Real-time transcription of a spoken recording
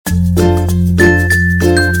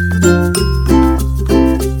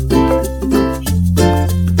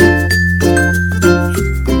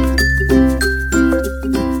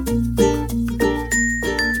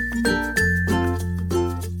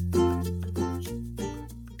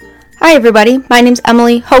Hi, everybody. My name's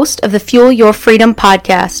Emily, host of the Fuel Your Freedom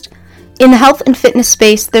podcast. In the health and fitness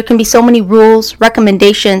space, there can be so many rules,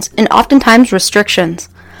 recommendations, and oftentimes restrictions.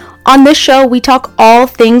 On this show, we talk all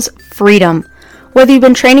things freedom. Whether you've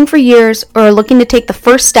been training for years or are looking to take the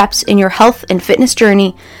first steps in your health and fitness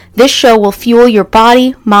journey, this show will fuel your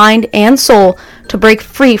body, mind, and soul to break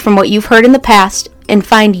free from what you've heard in the past and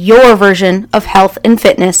find your version of health and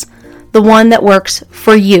fitness, the one that works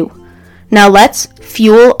for you. Now let's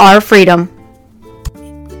fuel our freedom.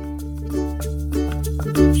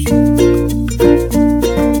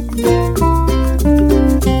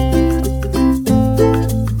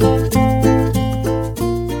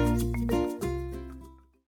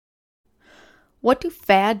 What do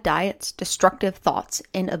fad diets, destructive thoughts,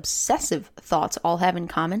 and obsessive thoughts all have in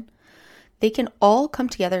common? They can all come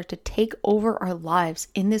together to take over our lives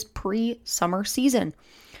in this pre-summer season.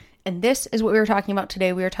 And this is what we were talking about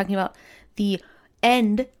today. We were talking about the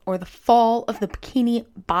end or the fall of the bikini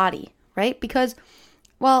body, right? Because,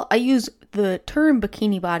 well, I use the term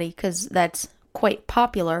bikini body because that's quite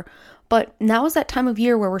popular, but now is that time of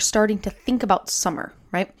year where we're starting to think about summer,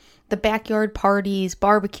 right? The backyard parties,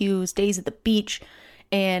 barbecues, days at the beach,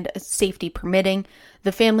 and safety permitting,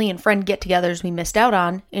 the family and friend get-togethers we missed out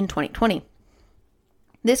on in 2020.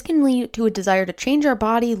 This can lead to a desire to change our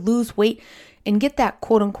body, lose weight, and get that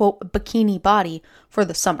quote-unquote bikini body for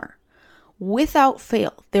the summer. Without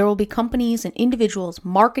fail, there will be companies and individuals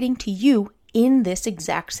marketing to you in this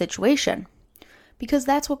exact situation. Because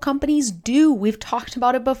that's what companies do. We've talked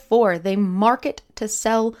about it before. They market to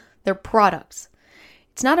sell their products.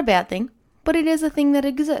 It's not a bad thing, but it is a thing that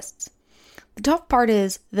exists. The tough part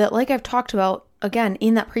is that, like I've talked about, again,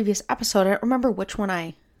 in that previous episode, I don't remember which one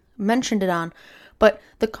I mentioned it on, but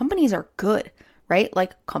the companies are good, right?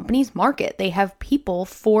 Like, companies market. They have people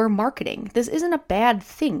for marketing. This isn't a bad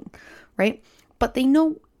thing, right? But they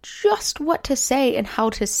know just what to say and how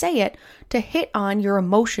to say it to hit on your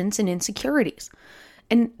emotions and insecurities.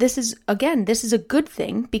 And this is a good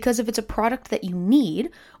thing, because if it's a product that you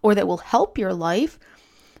need or that will help your life,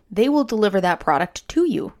 they will deliver that product to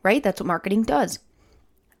you, right? That's what marketing does.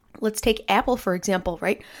 Let's take Apple, for example,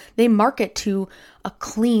 right? They market to a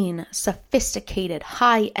clean, sophisticated,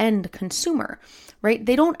 high-end consumer, right?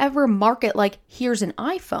 They don't ever market like, here's an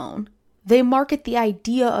iPhone. They market the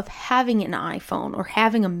idea of having an iPhone or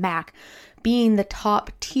having a Mac, being the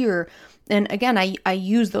top tier. And again, I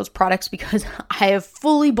use those products because I have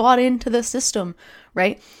fully bought into the system,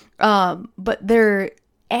 right? But their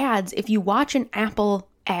ads, if you watch an Apple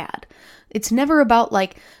ad, it's never about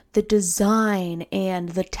like the design and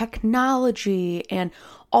the technology and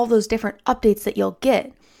all those different updates that you'll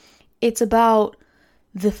get. It's about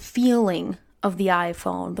the feeling of the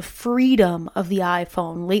iPhone, the freedom of the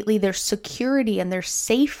iPhone. Lately, there's security and there's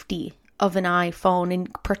safety of an iPhone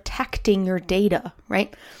and protecting your data,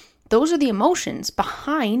 right? Those are the emotions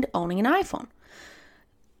behind owning an iPhone.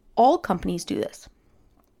 All companies do this.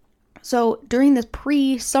 So during this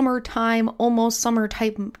pre-summertime, almost summer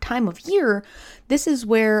type time of year, this is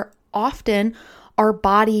where often our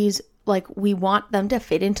bodies, like, we want them to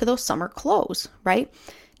fit into those summer clothes, right?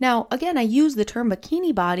 Now, again, I use the term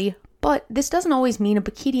bikini body, but this doesn't always mean a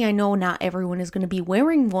bikini. I know not everyone is going to be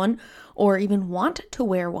wearing one or even want to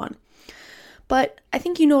wear one. But I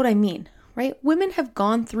think you know what I mean, right? Women have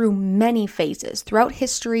gone through many phases. Throughout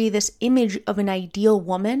history, this image of an ideal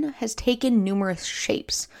woman has taken numerous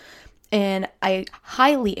shapes. And I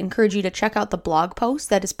highly encourage you to check out the blog post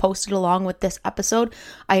that is posted along with this episode.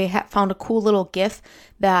 I found a cool little GIF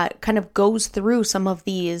that kind of goes through some of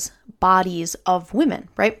these bodies of women,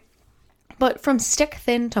 right? But from stick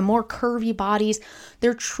thin to more curvy bodies,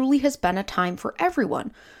 there truly has been a time for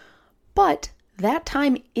everyone. But that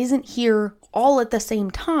time isn't here all at the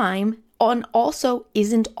same time, and also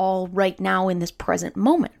isn't all right now in this present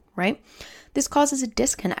moment, right? This causes a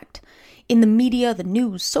disconnect. In the media, the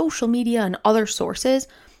news, social media, and other sources,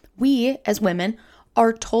 we as women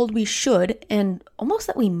are told we should, and almost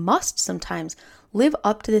that we must sometimes, live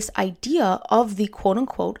up to this idea of the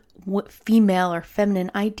quote-unquote female or feminine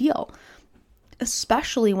ideal,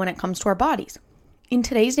 especially when it comes to our bodies. In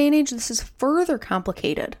today's day and age, this is further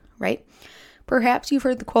complicated, right? Perhaps you've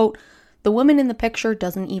heard the quote, "The woman in the picture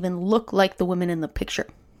doesn't even look like the woman in the picture."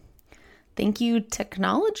 Thank you,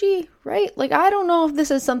 technology, right? Like, I don't know if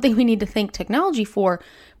this is something we need to thank technology for.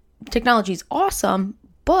 Technology is awesome,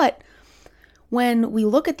 but when we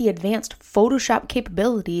look at the advanced Photoshop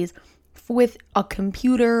capabilities with a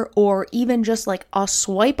computer or even just like a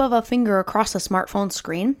swipe of a finger across a smartphone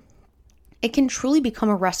screen, it can truly become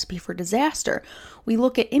a recipe for disaster. We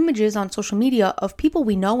look at images on social media of people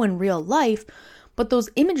we know in real life, but those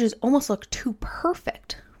images almost look too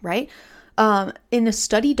perfect, right? In a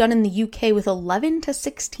study done in the UK with 11 to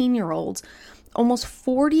 16-year-olds, almost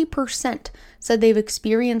 40% said they've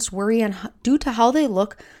experienced worry due to how they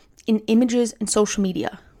look in images and social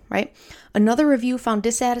media, right? Another review found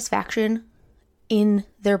dissatisfaction in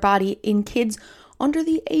their body in kids under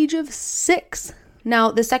the age of 6.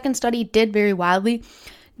 Now, the second study did vary wildly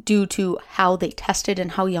due to how they tested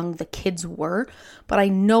and how young the kids were, but I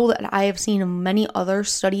know that I have seen many other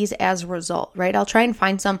studies as a result, right? I'll try and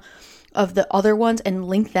find some of the other ones and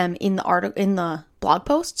link them in the article, in the blog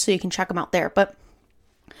post, so you can check them out there. But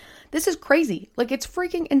this is crazy. Like, it's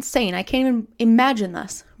freaking insane. I can't even imagine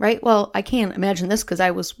this, right? Well, I can imagine this because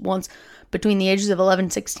I was once between the ages of 11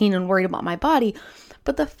 and 16 and worried about my body.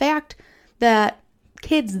 But the fact that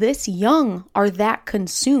kids this young are that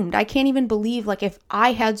consumed, I can't even believe, like, if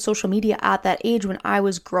I had social media at that age when I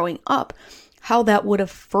was growing up, how that would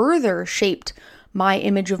have further shaped my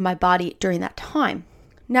image of my body during that time.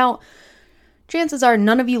 Now, chances are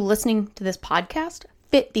none of you listening to this podcast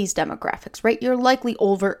fit these demographics, right? You're likely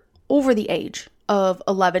over the age of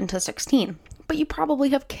 11 to 16, but you probably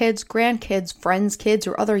have kids, grandkids, friends' kids,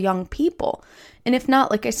 or other young people. And if not,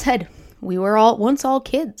 like I said, we were once all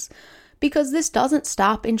kids, because this doesn't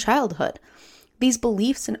stop in childhood. These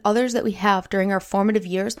beliefs and others that we have during our formative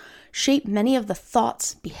years shape many of the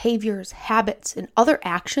thoughts, behaviors, habits, and other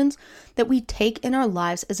actions that we take in our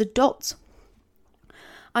lives as adults.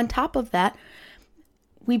 On top of that,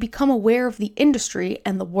 we become aware of the industry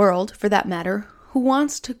and the world, for that matter, who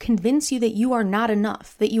wants to convince you that you are not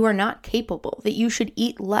enough, that you are not capable, that you should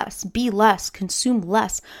eat less, be less, consume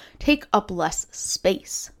less, take up less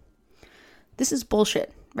space. This is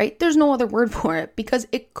bullshit, right? There's no other word for it, because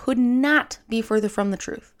it could not be further from the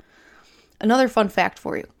truth. Another fun fact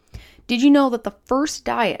for you. Did you know that the first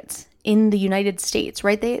diets in the United States,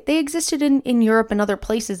 right? They existed in Europe and other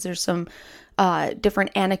places. There's some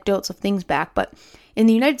different anecdotes of things back, but in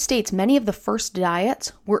the United States, many of the first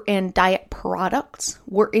diets and diet products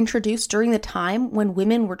were introduced during the time when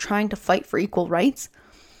women were trying to fight for equal rights.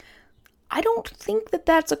 I don't think that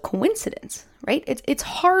that's a coincidence, right? It's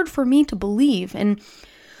hard for me to believe and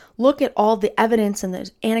look at all the evidence and the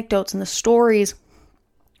anecdotes and the stories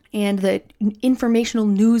and the informational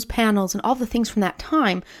news panels and all the things from that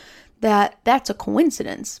time that's a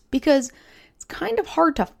coincidence, because it's kind of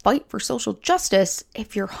hard to fight for social justice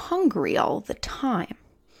if you're hungry all the time.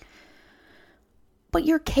 But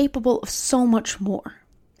you're capable of so much more.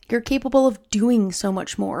 You're capable of doing so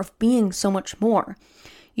much more, of being so much more.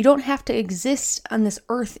 You don't have to exist on this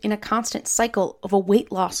earth in a constant cycle of a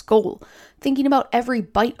weight loss goal, thinking about every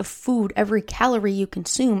bite of food, every calorie you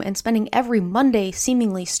consume, and spending every Monday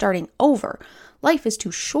seemingly starting over. Life is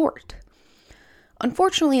too short.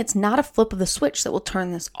 Unfortunately, it's not a flip of the switch that will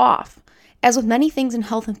turn this off. As with many things in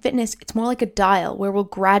health and fitness, it's more like a dial where we'll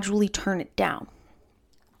gradually turn it down.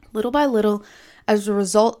 Little by little, as a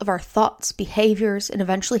result of our thoughts, behaviors, and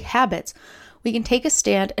eventually habits, we can take a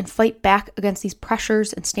stand and fight back against these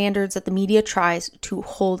pressures and standards that the media tries to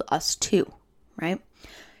hold us to, right?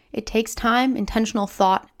 It takes time, intentional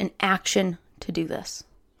thought, and action to do this.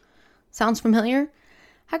 Sounds familiar?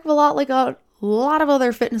 Heck of a lot like a lot of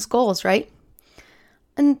other fitness goals, right?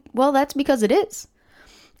 And, well, that's because it is.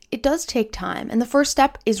 It does take time, and the first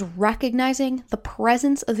step is recognizing the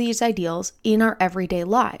presence of these ideals in our everyday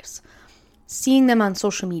lives, seeing them on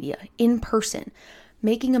social media, in person,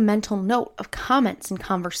 making a mental note of comments and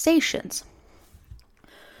conversations.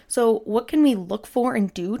 So what can we look for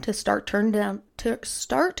and do to start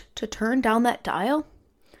to turn down that dial?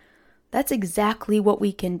 That's exactly what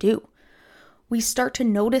we can do. We start to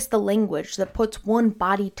notice the language that puts one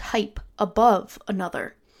body type above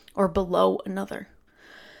another or below another.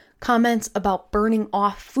 Comments about burning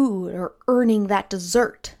off food or earning that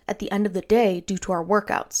dessert at the end of the day due to our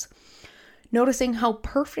workouts. Noticing how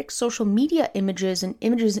perfect social media images and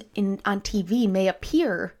images on TV may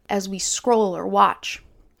appear as we scroll or watch.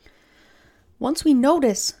 Once we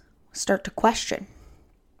notice, start to question.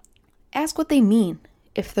 Ask what they mean,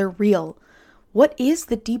 if they're real. What is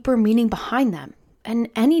the deeper meaning behind them? And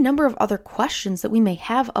any number of other questions that we may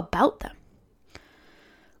have about them.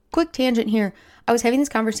 Quick tangent here. I was having this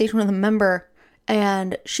conversation with a member,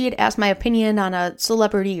 and she had asked my opinion on a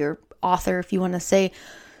celebrity or author, if you want to say,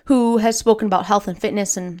 who has spoken about health and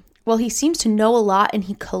fitness. And while he seems to know a lot and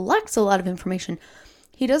he collects a lot of information,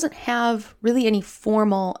 he doesn't have really any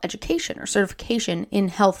formal education or certification in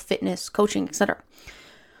health, fitness, coaching, etc.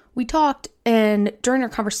 We talked, and during our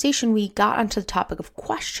conversation, we got onto the topic of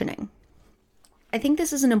questioning. I think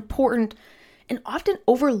this is an important and often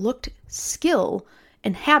overlooked skill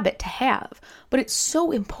and habit to have, but it's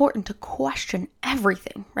so important to question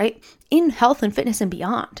everything, right? In health and fitness and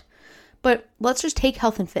beyond. But let's just take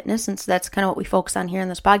health and fitness, since that's kind of what we focus on here in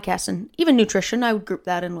this podcast, and even nutrition, I would group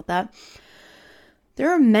that in with that.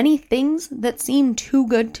 There are many things that seem too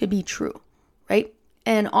good to be true, right?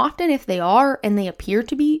 And often if they are, and they appear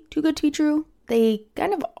to be too good to be true, they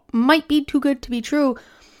kind of might be too good to be true,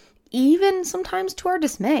 even sometimes to our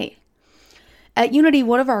dismay. At Unity,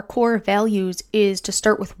 one of our core values is to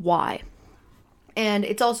start with why. And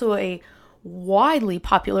it's also a widely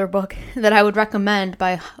popular book that I would recommend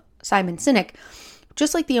by Simon Sinek.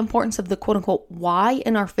 Just like the importance of the quote-unquote why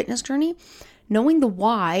in our fitness journey, knowing the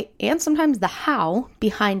why and sometimes the how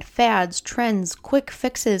behind fads, trends, quick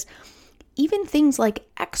fixes, even things like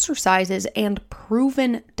exercises and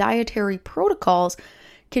proven dietary protocols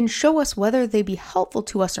can show us whether they be helpful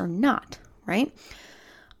to us or not, right?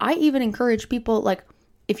 I even encourage people, like,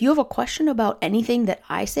 if you have a question about anything that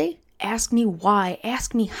I say, ask me why,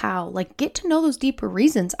 ask me how, like, get to know those deeper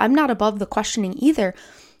reasons. I'm not above the questioning either.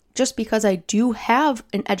 Just because I do have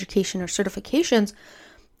an education or certifications,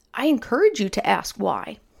 I encourage you to ask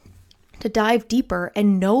why, to dive deeper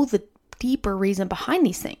and know the deeper reason behind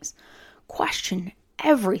these things. Question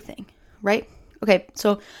everything, right? Okay,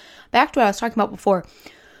 so back to what I was talking about before.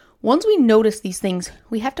 Once we notice these things,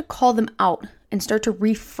 we have to call them out and start to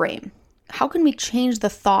reframe. How can we change the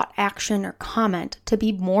thought, action, or comment to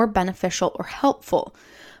be more beneficial or helpful?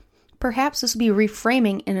 Perhaps this would be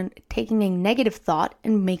reframing and taking a negative thought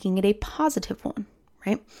and making it a positive one,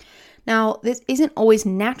 right? Now, this isn't always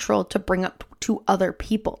natural to bring up to other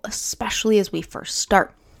people, especially as we first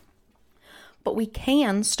start. But we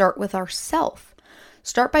can start with ourselves.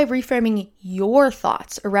 Start by reframing your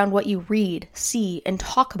thoughts around what you read, see, and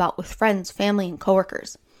talk about with friends, family, and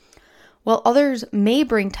coworkers. While others may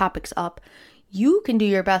bring topics up, you can do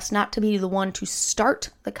your best not to be the one to start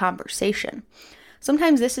the conversation.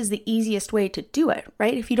 Sometimes this is the easiest way to do it,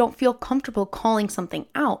 right? If you don't feel comfortable calling something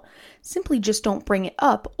out, simply just don't bring it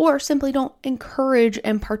up, or simply don't encourage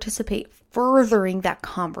and participate furthering that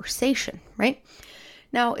conversation, right?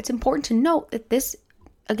 Now, it's important to note that this,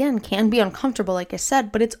 again, can be uncomfortable, like I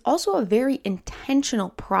said, but it's also a very intentional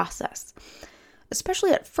process,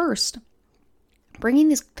 especially at first. Bringing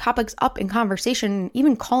these topics up in conversation,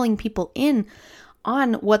 even calling people in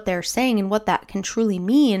on what they're saying and what that can truly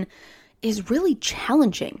mean is really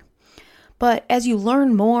challenging. But as you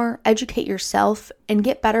learn more, educate yourself, and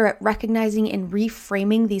get better at recognizing and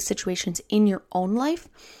reframing these situations in your own life,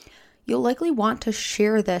 you'll likely want to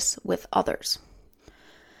share this with others.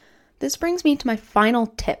 This brings me to my final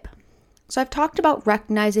tip. So I've talked about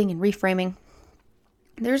recognizing and reframing.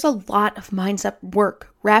 There's a lot of mindset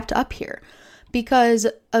work wrapped up here, because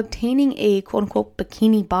obtaining a quote-unquote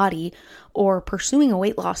bikini body or pursuing a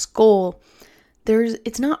weight loss goal,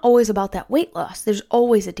 it's not always about that weight loss. There's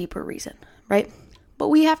always a deeper reason, right? But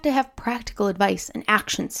we have to have practical advice and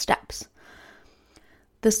action steps.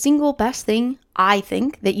 The single best thing, I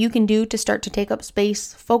think, that you can do to start to take up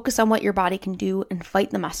space, focus on what your body can do, and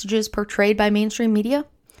fight the messages portrayed by mainstream media,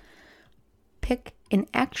 pick an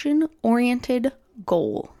action-oriented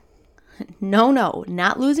goal. No,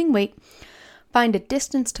 not losing weight. Find a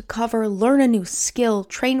distance to cover, learn a new skill,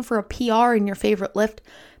 train for a PR in your favorite lift,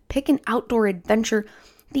 pick an outdoor adventure.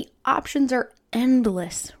 The options are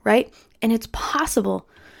endless, right? And it's possible.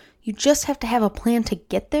 You just have to have a plan to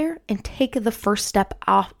get there and take the first step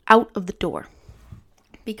out of the door.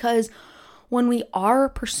 Because when we are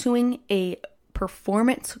pursuing a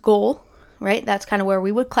performance goal, right? That's kind of where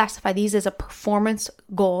we would classify these as a performance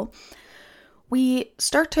goal. We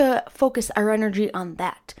start to focus our energy on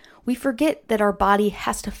that. We forget that our body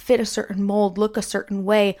has to fit a certain mold, look a certain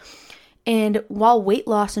way. And while weight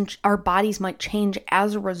loss and our bodies might change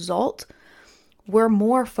as a result, we're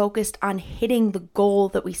more focused on hitting the goal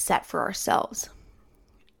that we set for ourselves.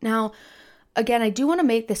 Now, again, I do want to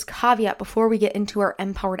make this caveat before we get into our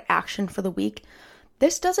empowered action for the week.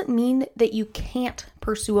 This doesn't mean that you can't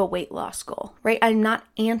pursue a weight loss goal, right? I'm not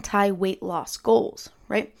anti-weight loss goals,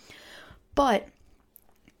 right? But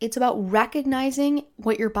it's about recognizing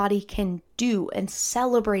what your body can do and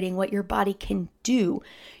celebrating what your body can do,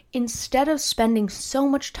 instead of spending so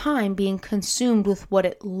much time being consumed with what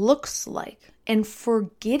it looks like and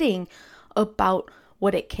forgetting about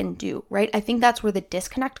what it can do, right? I think that's where the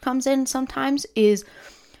disconnect comes in sometimes, is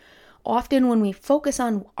often when we focus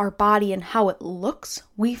on our body and how it looks,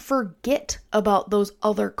 we forget about those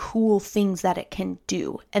other cool things that it can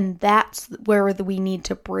do. And that's where we need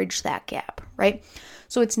to bridge that gap, right?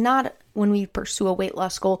 So it's not, when we pursue a weight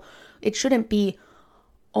loss goal, it shouldn't be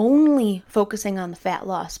only focusing on the fat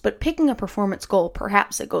loss, but picking a performance goal,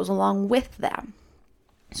 perhaps it goes along with that.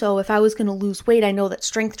 So if I was going to lose weight, I know that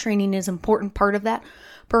strength training is an important part of that.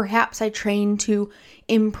 Perhaps I train to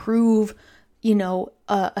improve,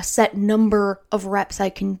 a set number of reps I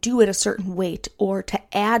can do at a certain weight, or to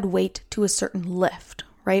add weight to a certain lift,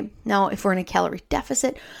 right? Now, if we're in a calorie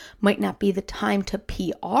deficit, might not be the time to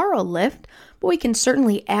PR a lift, but we can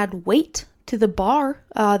certainly add weight to the bar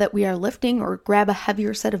that we are lifting, or grab a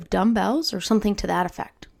heavier set of dumbbells or something to that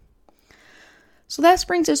effect. So that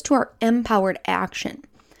brings us to our empowered action.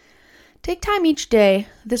 Take time each day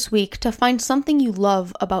this week to find something you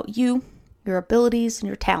love about you, your abilities, and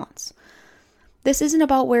your talents. This isn't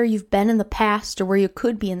about where you've been in the past or where you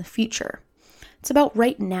could be in the future. It's about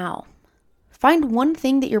right now. Find one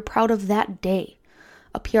thing that you're proud of that day.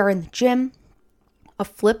 A PR in the gym, a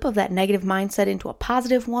flip of that negative mindset into a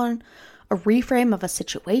positive one, a reframe of a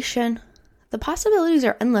situation. The possibilities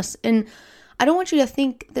are endless, and I don't want you to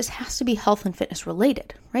think this has to be health and fitness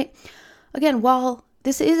related, right? Again, while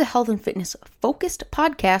this is a health and fitness focused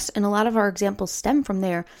podcast, and a lot of our examples stem from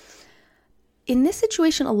there, in this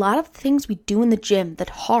situation, a lot of the things we do in the gym, that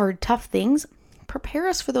hard, tough things, prepare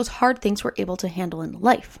us for those hard things we're able to handle in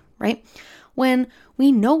life, right? When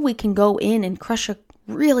we know we can go in and crush a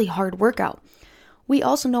really hard workout, we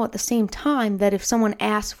also know at the same time that if one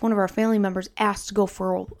of our family members asks to go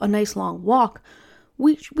for a nice long walk,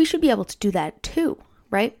 we should be able to do that too,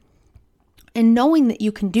 right? And knowing that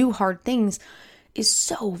you can do hard things is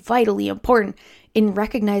so vitally important in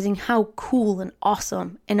recognizing how cool and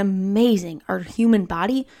awesome and amazing our human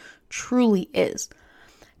body truly is.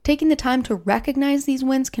 Taking the time to recognize these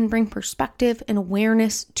wins can bring perspective and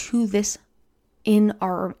awareness to this in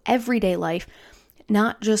our everyday life,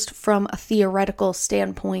 not just from a theoretical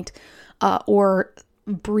standpoint or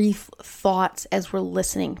brief thoughts as we're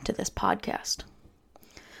listening to this podcast.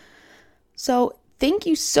 So thank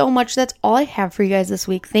you so much. That's all I have for you guys this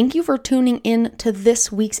week. Thank you for tuning in to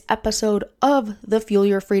this week's episode of the Fuel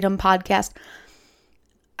Your Freedom podcast.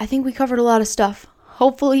 I think we covered a lot of stuff.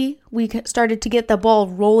 Hopefully we started to get the ball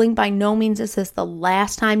rolling. By no means is this the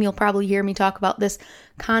last time you'll probably hear me talk about this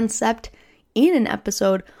concept in an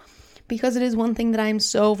episode, because it is one thing that I'm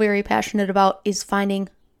so very passionate about, is finding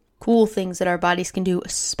cool things that our bodies can do,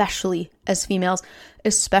 especially as females,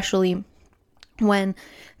 especially when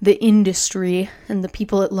the industry and the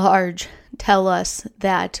people at large tell us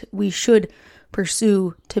that we should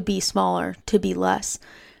pursue to be smaller, to be less.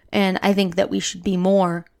 And I think that we should be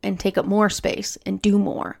more and take up more space and do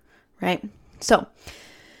more, right? So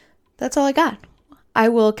that's all I got. I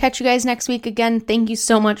will catch you guys next week again. Thank you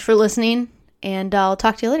so much for listening, and I'll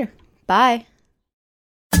talk to you later. Bye.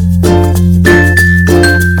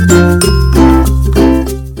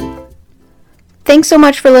 Thanks so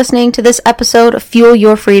much for listening to this episode of Fuel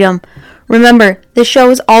Your Freedom. Remember, this show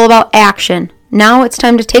is all about action. Now it's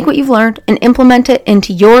time to take what you've learned and implement it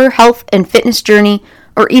into your health and fitness journey,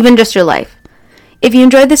 or even just your life. If you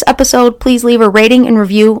enjoyed this episode, please leave a rating and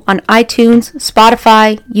review on iTunes,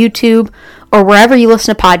 Spotify, YouTube, or wherever you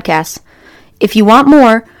listen to podcasts. If you want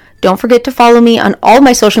more, don't forget to follow me on all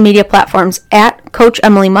my social media platforms at Coach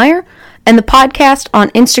Emily Meyer, and the podcast on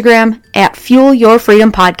Instagram at Fuel Your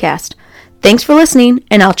Freedom Podcast. Thanks for listening,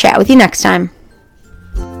 and I'll chat with you next time.